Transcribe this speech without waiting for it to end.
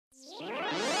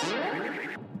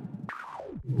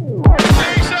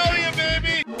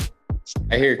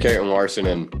I hear Caitlin Larson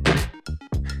and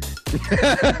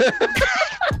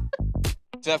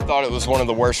Jeff thought it was one of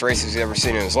the worst races he's ever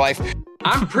seen in his life.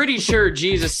 I'm pretty sure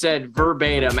Jesus said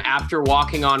verbatim after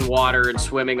walking on water and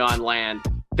swimming on land,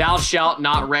 "Thou shalt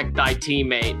not wreck thy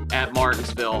teammate at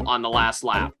Martinsville on the last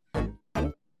lap."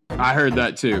 I heard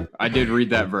that too. I did read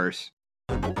that verse.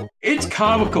 It's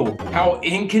comical how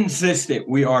inconsistent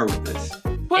we are with this.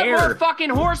 Put more fucking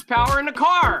horsepower in the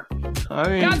car. I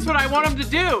mean, That's what I want him to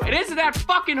do. It isn't that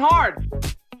fucking hard.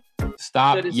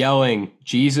 stop yelling,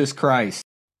 Jesus Christ.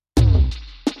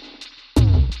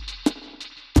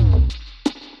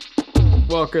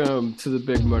 Welcome to the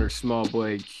Big Motor Small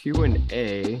Blade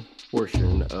Q&A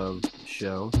portion of the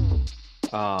show.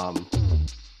 I'm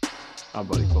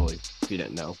Buddy Foley, if you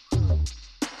didn't know.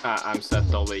 I'm Seth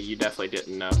Dolby. You definitely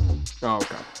didn't know. Oh,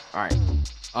 okay. All right.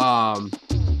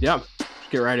 Yeah, let's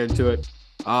get right into it.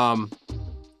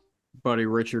 Buddy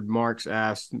Richard Marks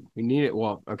asked, we need it.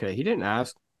 Well, okay, he didn't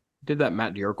ask. He did that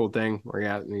Matt Dierkel thing where he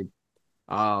asked me,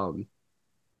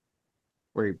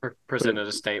 where he presented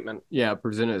a statement. Yeah,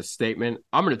 presented a statement.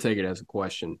 I'm going to take it as a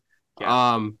question.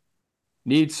 Yeah.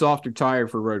 Need softer tire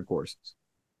for road courses.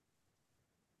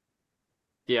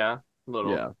 Yeah, a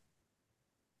little. Yeah.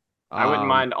 I wouldn't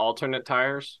mind alternate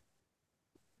tires.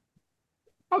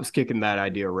 I was kicking that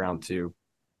idea around too.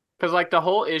 Because, like, the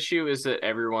whole issue is that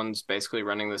everyone's basically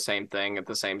running the same thing at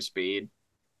the same speed.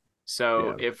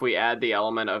 So if we add the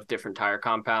element of different tire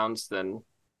compounds, then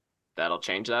that'll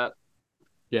change that.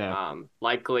 Yeah.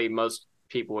 Likely most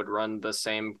people would run the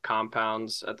same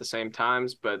compounds at the same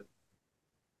times, but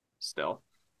still.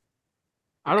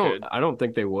 I don't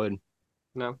think they would.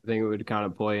 No. I think it would kind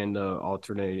of play into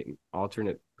alternate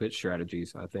pit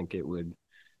strategies. I think it would.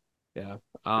 Yeah.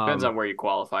 Depends on where you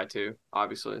qualify to,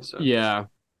 obviously. So yeah,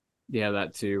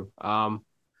 that too.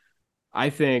 I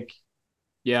think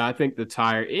the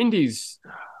tire Indy's.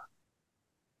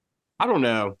 I don't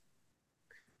know,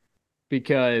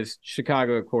 because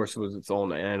Chicago, of course, was its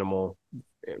own animal.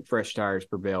 Fresh tires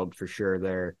prevailed for sure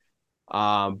there,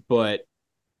 but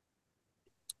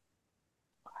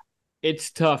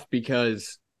it's tough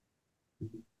because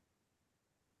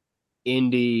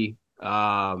Indy,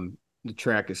 the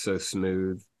track is so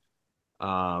smooth.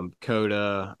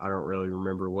 Coda, I don't really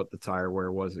remember what the tire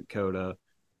wear was at Coda.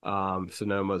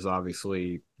 Sonoma's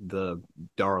obviously the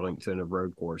Darlington of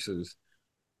road courses.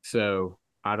 So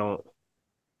I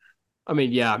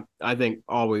think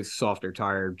always softer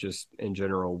tire just in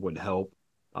general would help.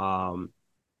 But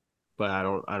I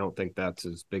don't think that's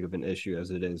as big of an issue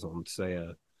as it is on, say,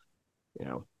 a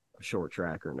short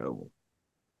track or an oval.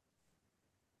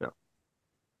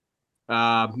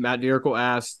 Matt Dierkel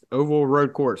asked, oval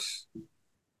road course.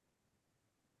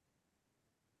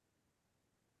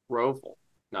 Roval.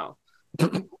 No.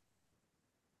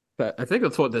 I think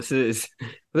that's what this is. I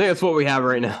think that's what we have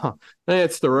right now. I think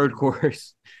it's the road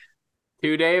course.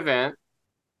 2-day event.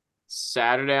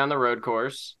 Saturday on the road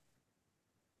course.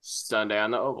 Sunday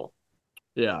on the oval.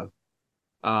 Yeah.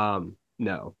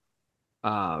 No.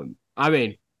 I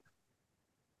mean,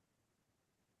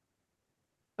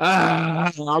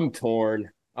 I'm torn.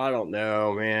 I don't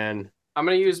know, man. I'm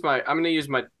gonna use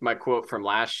my quote from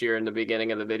last year in the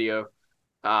beginning of the video.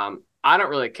 I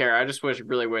don't really care. I just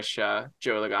really wish Joe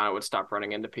Logano would stop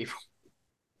running into people.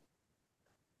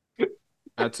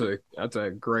 That's a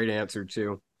great answer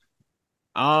too.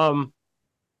 God,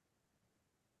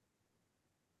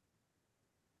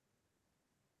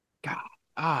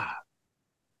 I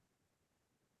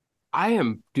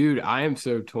am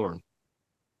so torn.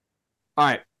 All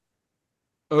right.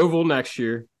 Oval next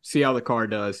year. See how the car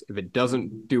does. If it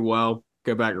doesn't do well,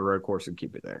 go back to road course and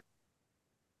keep it there.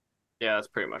 Yeah, that's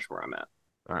pretty much where I'm at.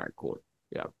 All right, cool.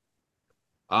 Yeah.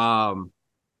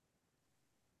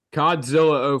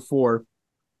 Codzilla 04.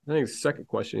 I think it's the second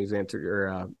question he's answered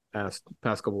or asked the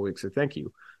past couple of weeks, so thank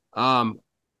you.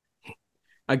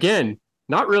 Again,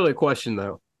 not really a question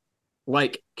though.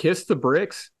 Like, kiss the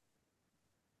bricks.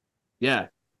 Yeah.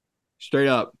 Straight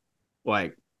up.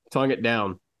 Like, tongue it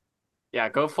down. Yeah,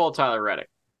 go full Tyler Reddick.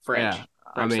 French. Yeah.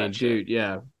 French, I mean, dude,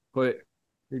 yeah. Put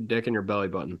your dick in your belly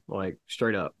button. Like,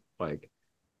 straight up. Like,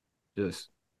 just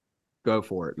go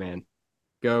for it, man.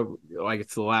 Go like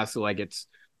it's the last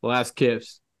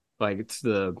kiss. Like it's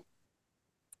the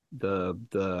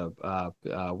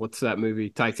what's that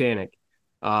movie? Titanic.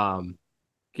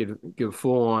 Give a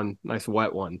full on nice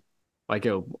wet one. Like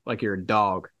you're a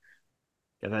dog.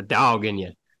 Got that dog in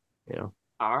you.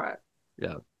 All right.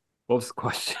 Yeah. What was the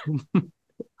question?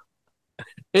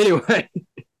 Anyway.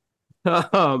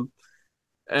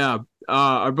 Yeah.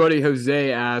 Our buddy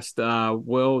Jose asked, he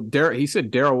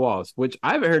said Darryl Wallace, which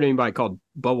I haven't heard anybody called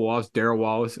Bubba Wallace Darryl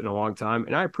Wallace in a long time,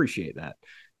 and I appreciate that.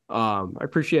 I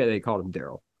appreciate they called him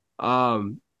Darryl.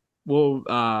 Will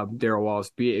Darryl Wallace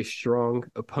be a strong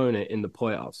opponent in the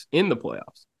playoffs?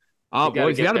 Well,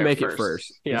 he's got to make it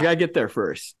first. Yeah. He's got to get there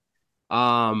first.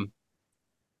 I'll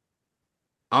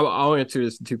answer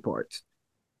this in two parts.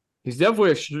 He's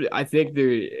definitely, I think,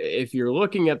 if you're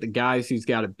looking at the guys he's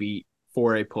got to beat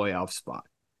for a playoff spot,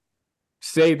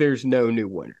 say there's no new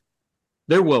winner.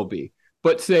 There will be,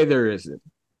 but say there isn't.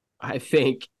 I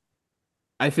think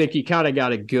you kind of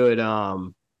got a good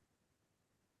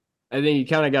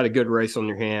race on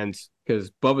your hands because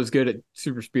Bubba's good at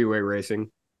super speedway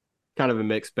racing, kind of a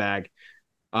mixed bag,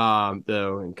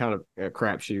 though, and kind of a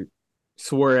crapshoot.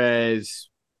 Suarez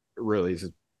really is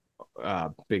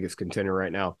biggest contender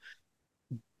right now.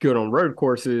 Good on road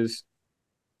courses,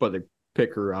 but the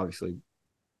picker obviously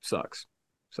sucks.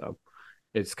 So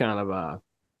it's kind of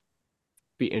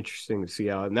be interesting to see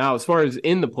how. Now, as far as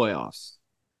in the playoffs,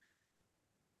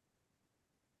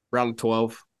 round of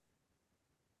 12.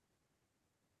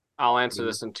 I'll answer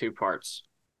this in two parts.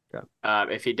 Okay.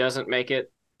 If he doesn't make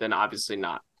it, then obviously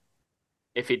not.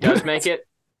 If he does make it,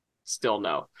 still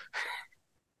no.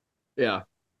 Yeah.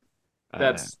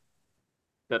 That's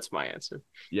my answer.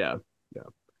 Yeah.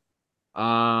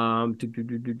 Bubba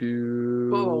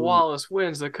Wallace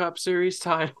wins the Cup Series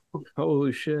title.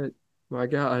 Holy shit. My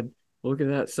God. Look at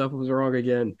that. Stuff was wrong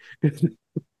again.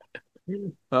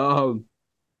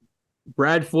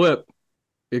 Brad Flip,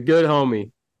 a good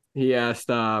homie. He asked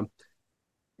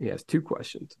he has two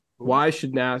questions. Why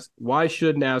should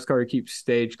NASCAR keep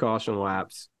stage caution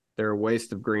laps? They're a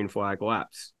waste of green flag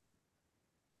laps.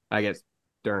 I guess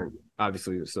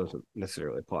obviously this doesn't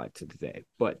necessarily apply to today,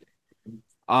 but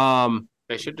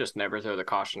they should just never throw the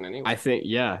caution anyway. I think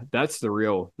that's the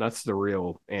real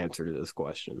answer to this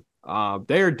question.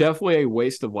 They are definitely a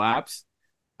waste of laps.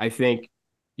 I think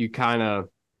you kind of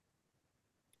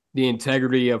the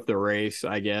integrity of the race,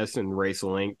 I guess, and race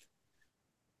length,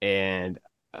 and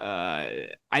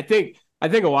I think a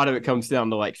lot of it comes down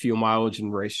to like fuel mileage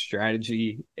and race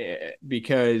strategy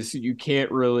because you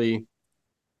can't really.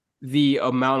 The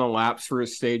amount of laps for a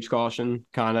stage caution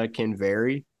kind of can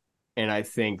vary. And I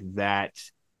think that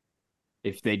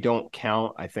if they don't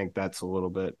count, I think that's a little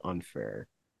bit unfair,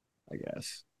 I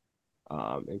guess.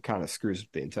 It kind of screws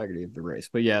with the integrity of the race.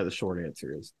 But yeah, the short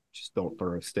answer is just don't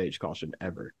throw a stage caution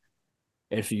ever.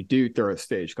 And if you do throw a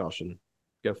stage caution,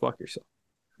 go fuck yourself.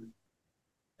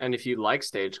 And if you like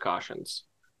stage cautions,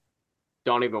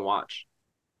 don't even watch,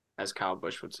 as Kyle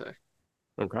Busch would say.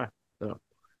 Okay. Yeah.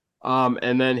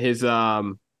 And then his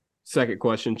second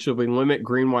question, should we limit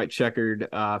green, white, checkered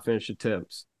finish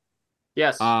attempts?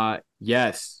 Yes.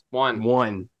 Yes.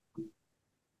 One.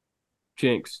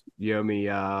 Jinx, you owe me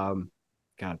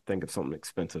gotta think of something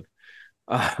expensive.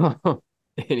 Anyway,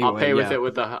 I'll pay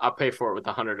for it with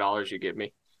the $100 you give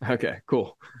me. Okay,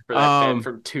 cool. For that bet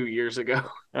from 2 years ago.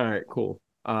 All right, cool.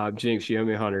 Jinx, you owe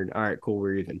me 100. All right, cool,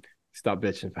 we're even. Stop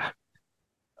bitching about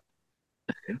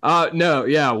it. No,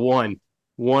 yeah, one.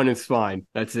 One is fine.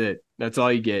 That's it. That's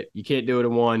all you get. You can't do it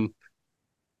in one,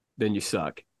 then you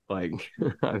suck. Like,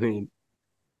 I mean,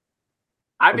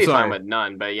 I'd be fine with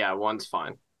none, but yeah, one's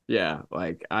fine. Yeah,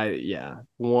 like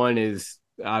one is.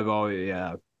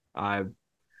 It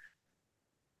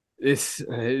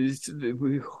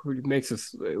makes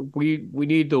us. We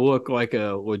need to look like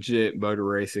a legit motor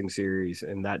racing series,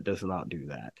 and that does not do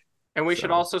that. And we should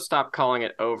also stop calling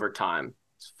it overtime.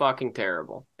 It's fucking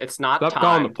terrible. It's not Stop timed.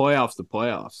 calling the playoffs the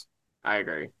playoffs. I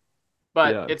agree.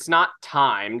 But it's not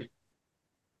timed.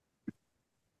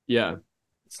 Yeah.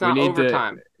 It's not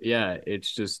overtime.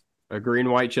 It's just a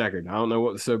green, white checkered. I don't know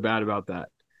what's so bad about that.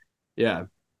 Yeah.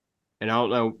 And I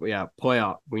don't know. Yeah,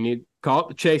 playoff. We need call it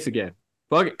the chase again.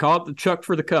 Fuck it. Call it the Chuck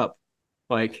for the Cup.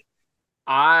 Like,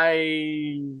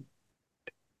 I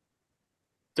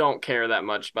don't care that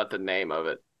much about the name of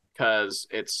it. Because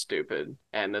it's stupid,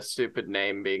 and the stupid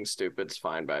name being stupid is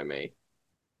fine by me.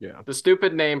 Yeah. The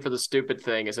stupid name for the stupid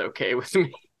thing is okay with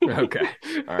me. Okay.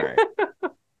 All right.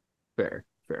 Fair.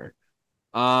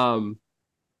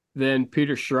 Then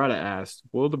Peter Schroeder asked,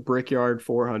 will the Brickyard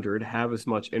 400 have as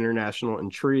much international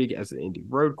intrigue as the Indy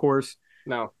road course?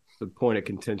 No. The point of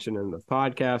contention in the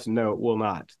podcast. No, it will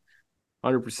not.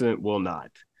 100% will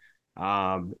not.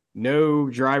 No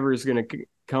driver is going to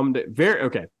come to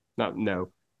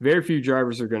very few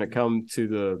drivers are going to come to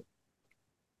the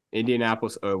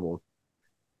Indianapolis Oval.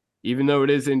 Even though it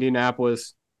is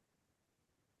Indianapolis,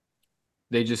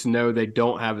 they just know they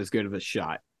don't have as good of a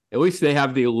shot. At least they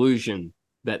have the illusion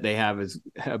that they have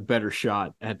a better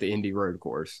shot at the Indy road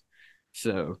course.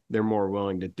 So they're more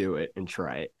willing to do it and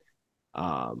try it.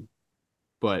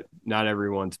 But not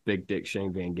everyone's big dick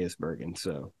Shane Van Gisbergen,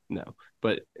 so no.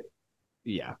 But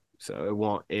yeah,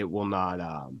 so it will not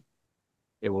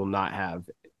have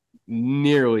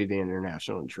nearly the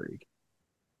international intrigue.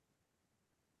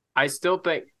 I still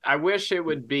think I wish it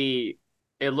would be.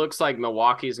 It looks like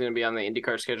Milwaukee's going to be on the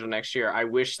IndyCar schedule next year. I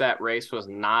wish that race was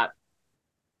not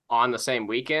on the same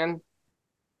weekend.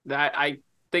 That I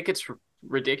think it's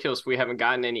ridiculous we haven't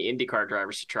gotten any IndyCar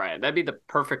drivers to try it. That'd be the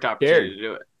perfect opportunity to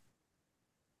do it.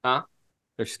 Huh?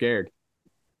 They're scared.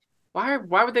 Why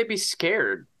would they be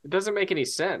scared? It doesn't make any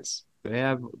sense.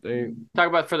 They talk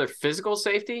about for their physical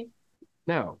safety?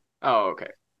 No. Oh, okay.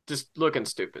 Just looking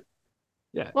stupid.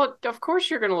 Yeah. Well, of course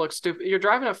you're gonna look stupid. You're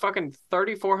driving a fucking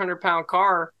 3,400-pound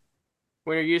car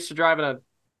when you're used to driving a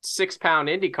 6-pound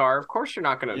Indy car. Of course you're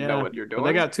not gonna know what you're doing. But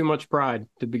they got too much pride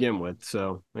to begin with,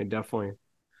 so they definitely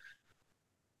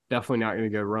not gonna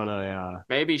go run a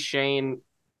maybe Shane's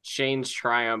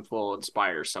triumph will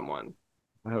inspire someone.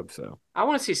 I hope so. I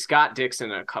want to see Scott Dixon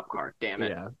in a cup car, damn it.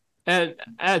 Yeah. And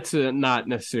that's not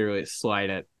necessarily a slight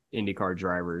at IndyCar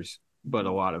drivers, but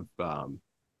a lot of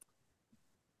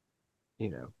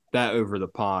that over the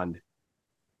pond,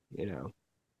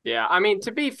 Yeah, I mean,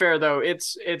 to be fair though,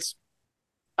 it's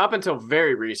up until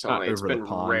very recently it's been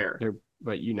rare.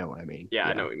 But you know what I mean. Yeah,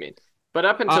 I know what you mean. But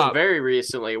up until very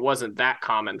recently, it wasn't that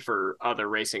common for other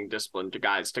racing discipline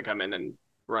guys to come in and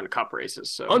run cup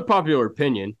races. So unpopular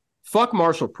opinion, fuck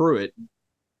Marshall Pruitt.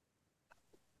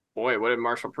 Boy, what did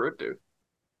Marshall Pruitt do?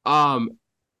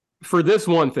 For this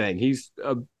one thing, he's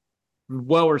a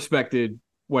well-respected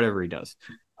whatever he does.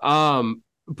 But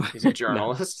he's a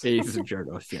journalist. No, he's a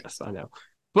journalist, yes, I know.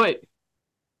 But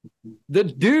the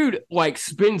dude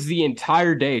spends the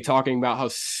entire day talking about how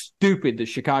stupid the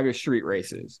Chicago street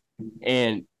race is.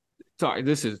 And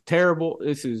this is terrible.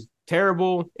 This is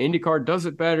terrible. IndyCar does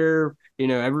it better.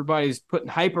 Everybody's putting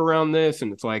hype around this,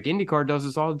 and it's like IndyCar does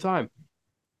this all the time.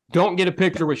 Don't get a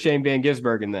picture with Shane Van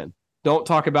Gisbergen then. Don't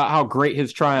talk about how great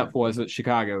his triumph was at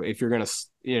Chicago if you're going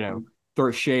to, throw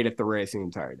shade at the race the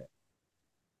entire day.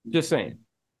 Just saying.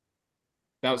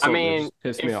 I mean,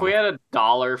 if we had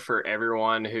 $1 for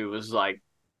everyone who was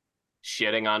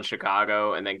shitting on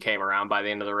Chicago and then came around by the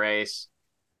end of the race,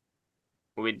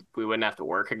 we wouldn't have to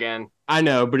work again. I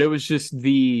know, but it was just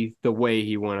the way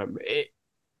he went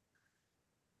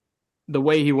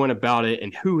about it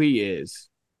and who he is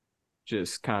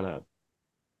just kind of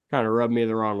rubbed me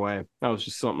the wrong way. That was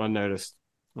just something I noticed.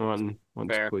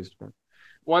 Fair.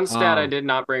 One stat I did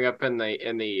not bring up in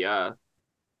the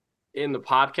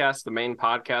podcast, the main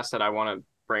podcast that I want to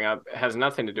bring up, has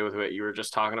nothing to do with what you were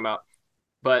just talking about.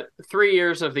 But 3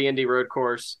 years of the Indy Road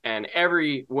Course, and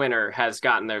every winner has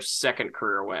gotten their second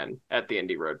career win at the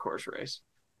Indy Road Course race.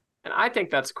 And I think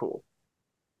that's cool.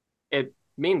 It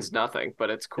means nothing, but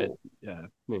it's cool.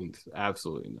 It means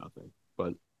absolutely nothing.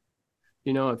 But,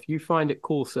 if you find it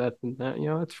cool, Seth, and that,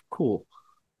 it's cool.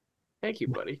 Thank you,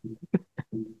 buddy.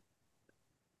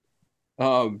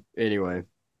 Anyway,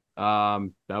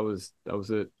 that was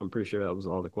it. I'm pretty sure that was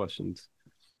all the questions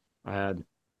I had.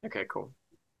 Okay, cool.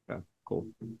 Yeah, cool.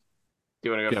 Do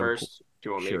you want to go first? Cool. Do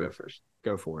you want me to go first?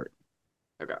 Go for it.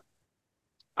 Okay.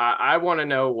 I want to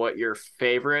know what your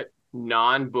favorite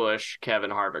non-Busch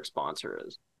Kevin Harvick sponsor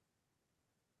is.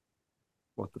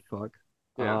 What the fuck?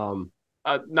 Yeah.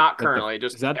 Not currently,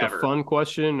 just is that ever. The fun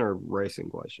question or racing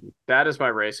question? That is my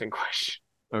racing question.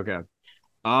 Okay.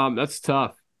 That's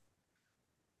tough.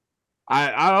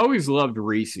 I always loved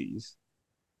Reese's,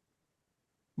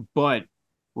 but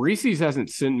Reese's hasn't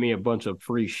sent me a bunch of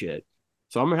free shit,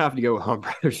 so I'm gonna have to go with Hunt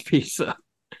Brothers Pizza.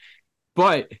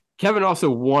 But Kevin also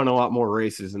won a lot more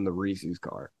races in the Reese's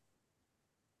car.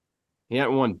 He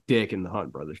hadn't won dick in the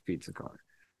Hunt Brothers Pizza car.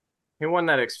 He won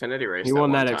that Xfinity race. He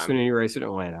won that Xfinity race in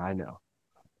Atlanta. I know.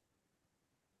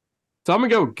 So I'm gonna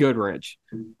go with Goodwrench.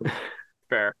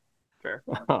 Fair.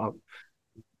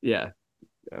 Yeah.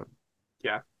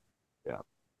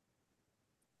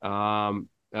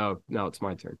 Oh no, it's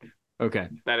my turn. Okay.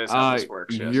 That is how this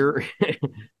works. Yes.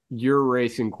 Your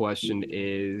racing question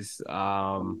is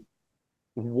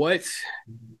what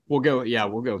we'll go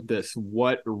with this.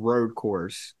 What road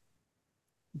course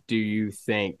do you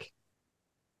think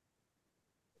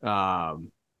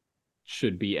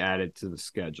should be added to the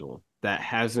schedule that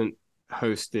hasn't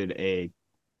hosted a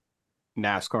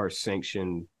NASCAR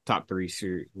sanctioned top 3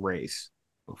 series race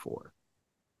before?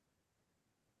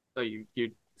 So you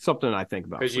something I think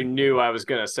about because you knew I was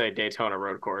gonna say Daytona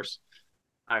Road Course.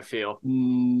 I feel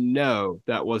no,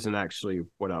 that wasn't actually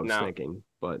what I was thinking.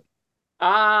 But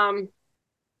I'll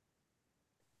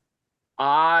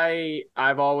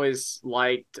I've always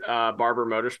liked Barber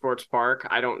Motorsports Park.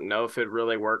 I don't know if it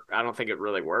really worked. I don't think it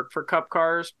really worked for cup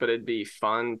cars, but it'd be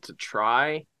fun to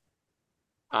try.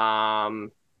 I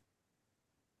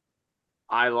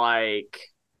like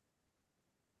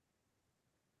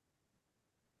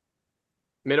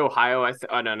Mid Ohio.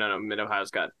 No. Mid Ohio's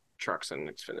got trucks and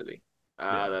Xfinity.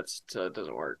 That's it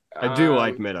doesn't work. I do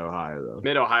like Mid Ohio though.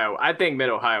 Mid Ohio. I think Mid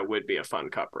Ohio would be a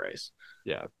fun cup race.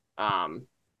 Yeah.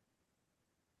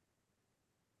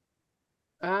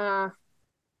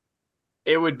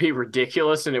 It would be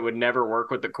ridiculous and it would never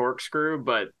work with the corkscrew,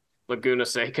 but Laguna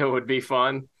Seca would be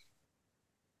fun.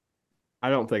 I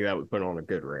don't think that would put on a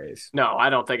good race. No, I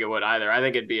don't think it would either. I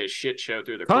think it'd be a shit show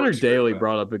through the Connor Daly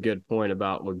brought up a good point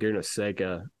about Laguna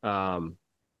Seca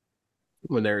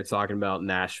when they were talking about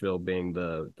Nashville being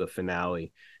the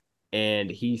finale.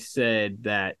 And he said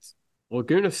that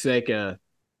Laguna Seca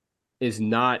is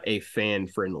not a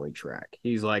fan-friendly track.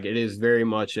 He's like, it is very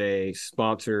much a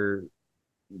sponsor,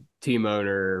 team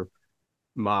owner,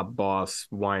 mob boss,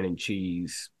 wine and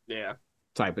cheese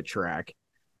type of track.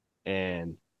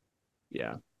 And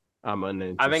yeah, I'm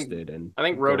uninterested in. I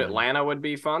think Road Atlanta would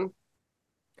be fun.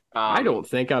 I don't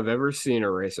think I've ever seen a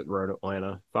race at Road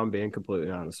Atlanta, if I'm being completely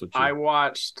honest with you. I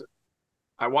watched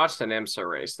an IMSA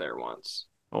race there once.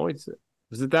 Oh,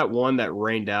 was it that one that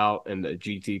rained out and the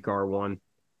GT car won?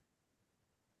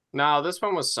 No, this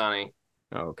one was sunny.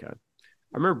 Oh, okay. I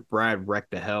remember Brad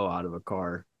wrecked the hell out of a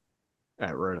car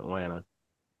at Road Atlanta.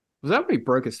 Was that when he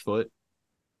broke his foot?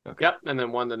 Okay. Yep, and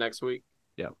then won the next week.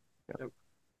 Yep.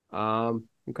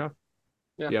 Okay.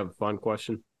 Yeah. You have a fun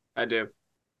question? I do.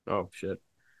 Oh, shit.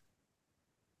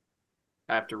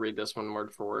 I have to read this one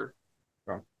word for word.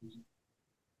 Oh.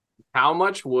 How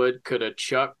much wood could a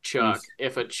chuck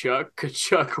if a chuck could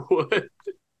chuck wood?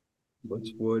 How much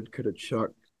wood could a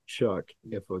chuck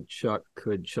if a chuck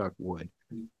could chuck wood?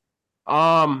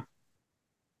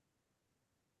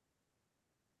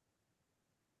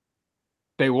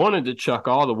 They wanted to chuck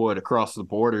all the wood across the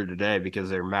border today because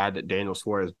they're mad that Daniel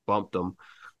Suarez bumped them.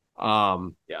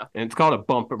 Yeah. And it's called a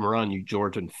bump and run, you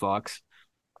Georgian fucks.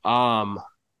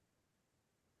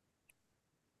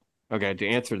 Okay, to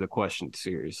answer the question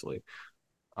seriously.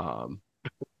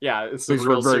 Yeah, it's please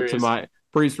revert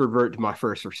to my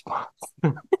first response.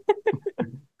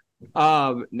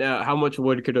 Now, how much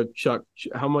wood could a chuck?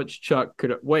 How much chuck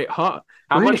could a wait? Huh?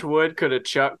 How much wood could a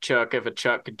chuck if a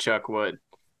chuck could chuck wood?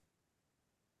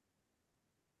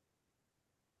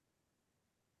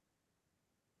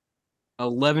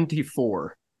 11-4.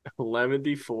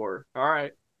 11-4. All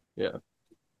right. Yeah,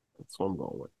 that's what I'm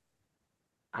going with.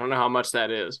 I don't know how much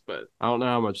that is, but I don't know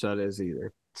how much that is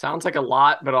either. Sounds like a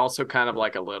lot, but also kind of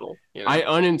like a little. You know? I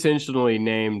unintentionally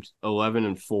named 11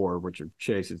 and 4, which are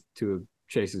Chase's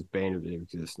bane of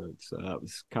existence. So that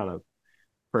was kind of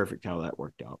perfect how that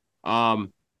worked out.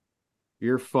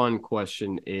 Your fun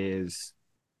question is,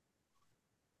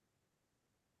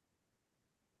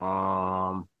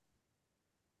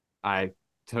 I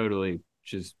totally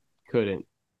just couldn't.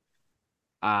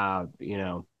 I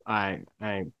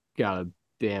got a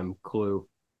damn clue.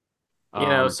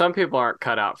 Some people aren't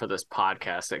cut out for this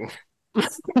podcasting.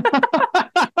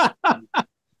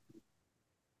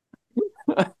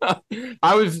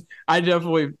 I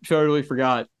definitely totally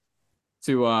forgot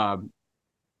to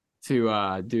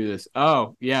do this.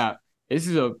 Oh yeah, this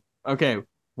is okay.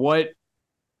 What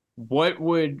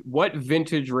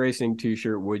vintage racing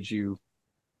t-shirt would you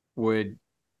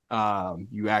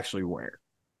actually wear?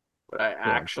 Would I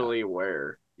actually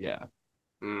wear? Yeah.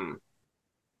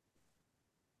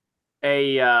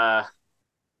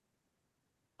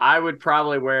 I would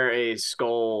probably wear a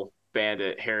Skull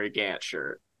Bandit Harry Gant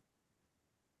shirt.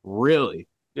 Really?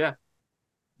 Yeah.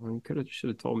 Well, you should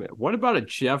have told me. What about a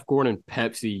Jeff Gordon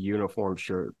Pepsi uniform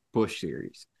shirt, Busch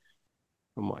Series?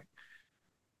 I'm like,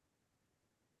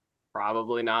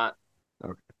 probably not.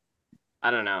 Okay.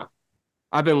 I don't know.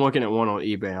 I've been looking at one on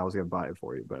eBay and I was gonna buy it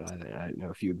for you, but I didn't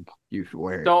know if you should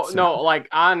wear it. No, like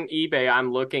on eBay,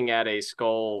 I'm looking at a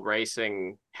Skull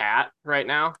Racing hat right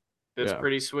now. That's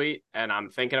pretty sweet, and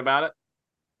I'm thinking about it.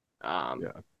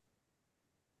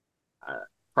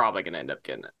 Probably gonna end up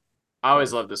getting it. I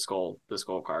always love the skull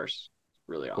cars. It's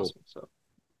really awesome. So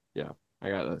yeah, I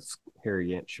got a Harry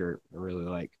Gant shirt I really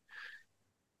like.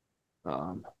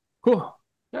 Cool.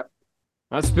 Yep.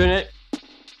 That's been it.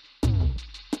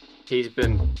 He's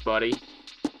been Buddy.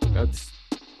 That's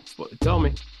what they tell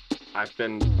me. I've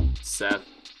been Seth.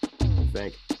 I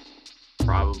think.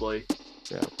 Probably.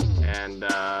 Yeah. And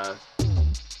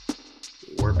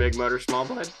we're Big Motor Small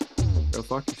Blade. Go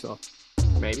fuck yourself.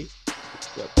 Maybe.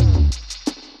 Yep.